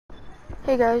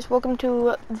Hey guys, welcome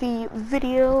to the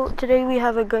video. Today we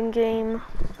have a gun game,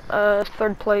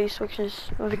 third place, which is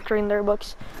victory in their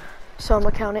books, so I'm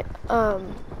gonna count it.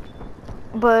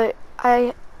 But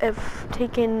I have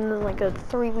taken like a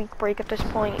 3-week break at this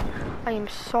point. I am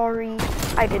sorry,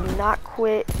 I did not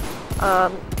quit,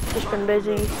 just been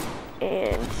busy,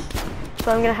 and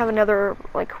so I'm gonna have another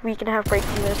like week and a half break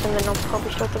from this, and then I'll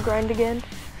probably start the grind again.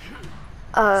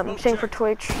 Same for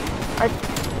Twitch. I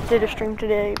did a stream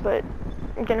today, but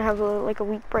I'm gonna have a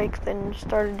week break, then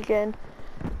start it again.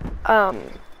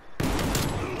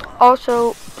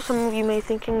 Also, some of you may be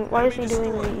thinking, why is he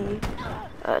doing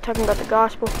the talking about the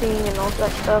gospel thing and all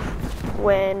that stuff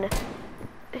when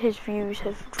his views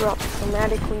have dropped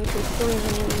dramatically to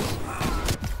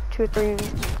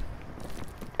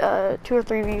 2 or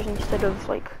 3 views instead of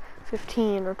like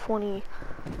 15 or 20.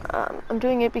 I'm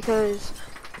doing it because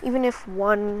even if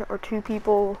 1 or 2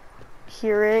 people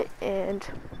hear it and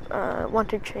want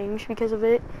to change because of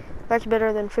it, that's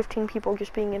better than 15 people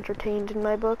just being entertained in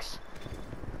my books.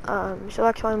 So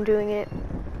that's why I'm doing it.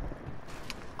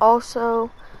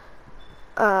 Also,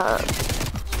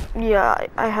 yeah,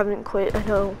 I haven't quit. I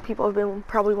know people have been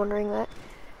probably wondering that.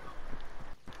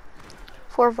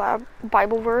 For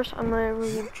Bible verse, I'm going to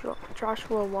read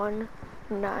Joshua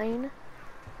 1:9.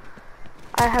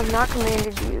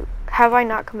 Have I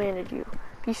not commanded you?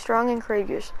 Be strong and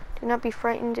courageous. Do not be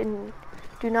frightened and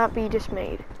do not be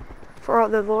dismayed. For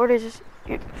the Lord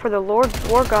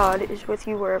your God is with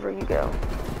you wherever you go.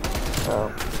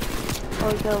 So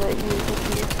always know that He is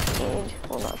with you and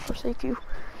will not forsake you.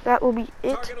 That will be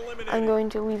it. I'm going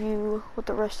to leave you with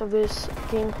the rest of this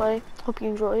gameplay. Hope you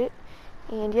enjoy it.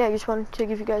 And yeah, I just wanted to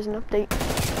give you guys an update.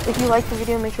 If you liked the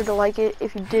video, make sure to like it.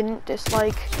 If you didn't,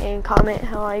 dislike and comment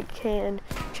how I can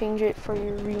change it for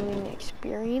your viewing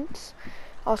experience.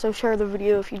 Also, share the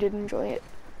video if you did enjoy it.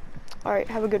 Alright,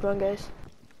 have a good one, guys.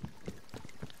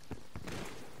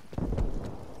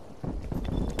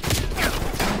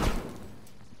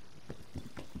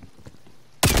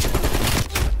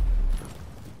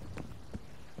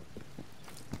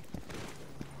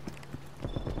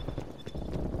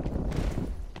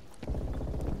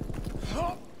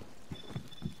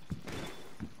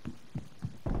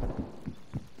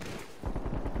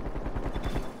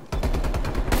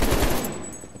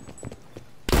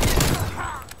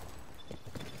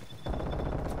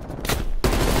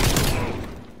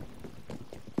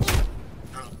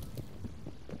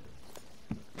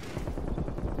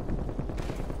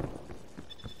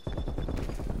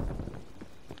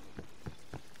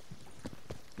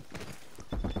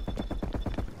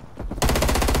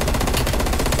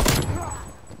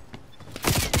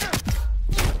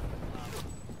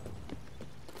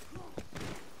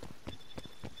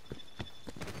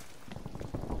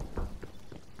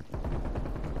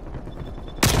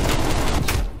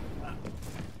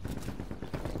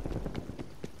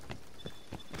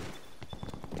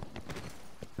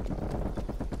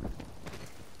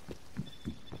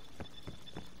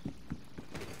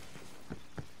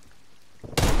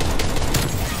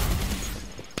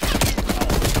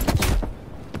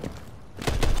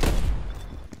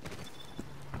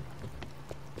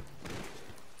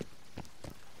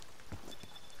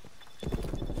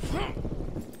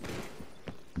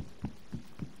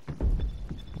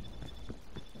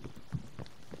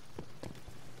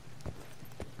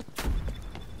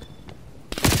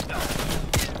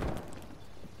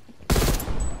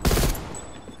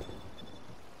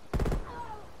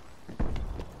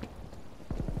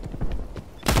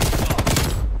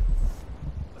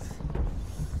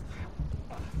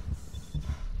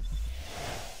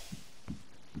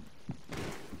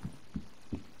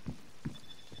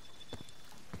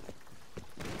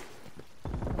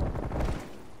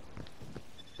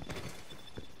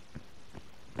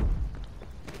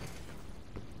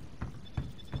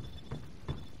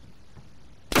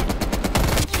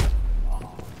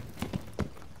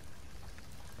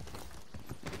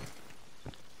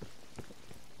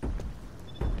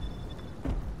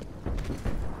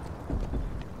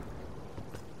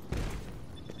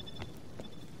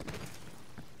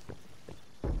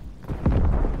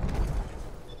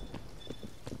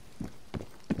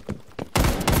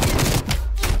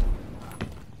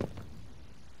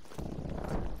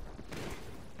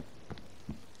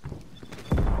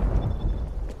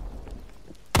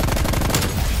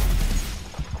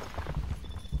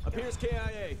 Appears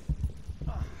KIA.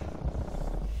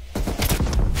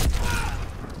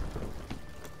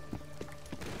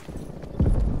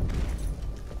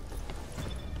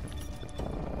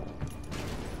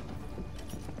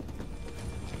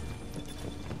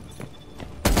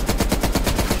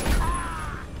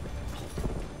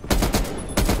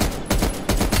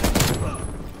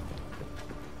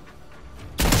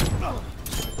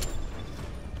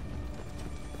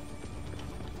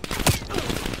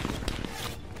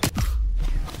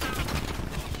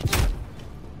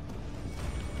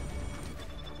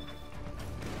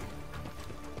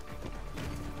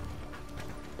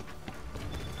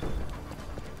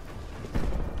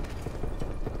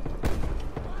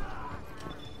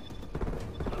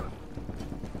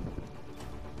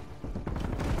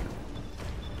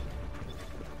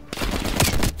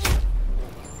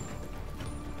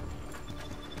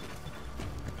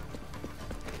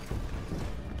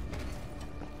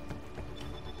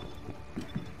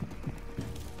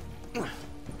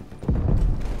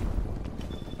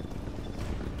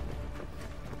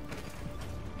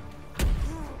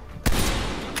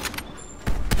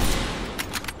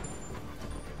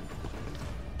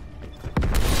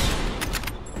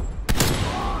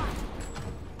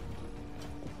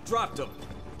 dropped him.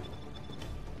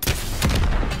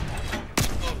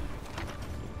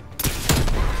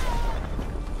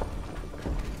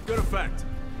 Good effect.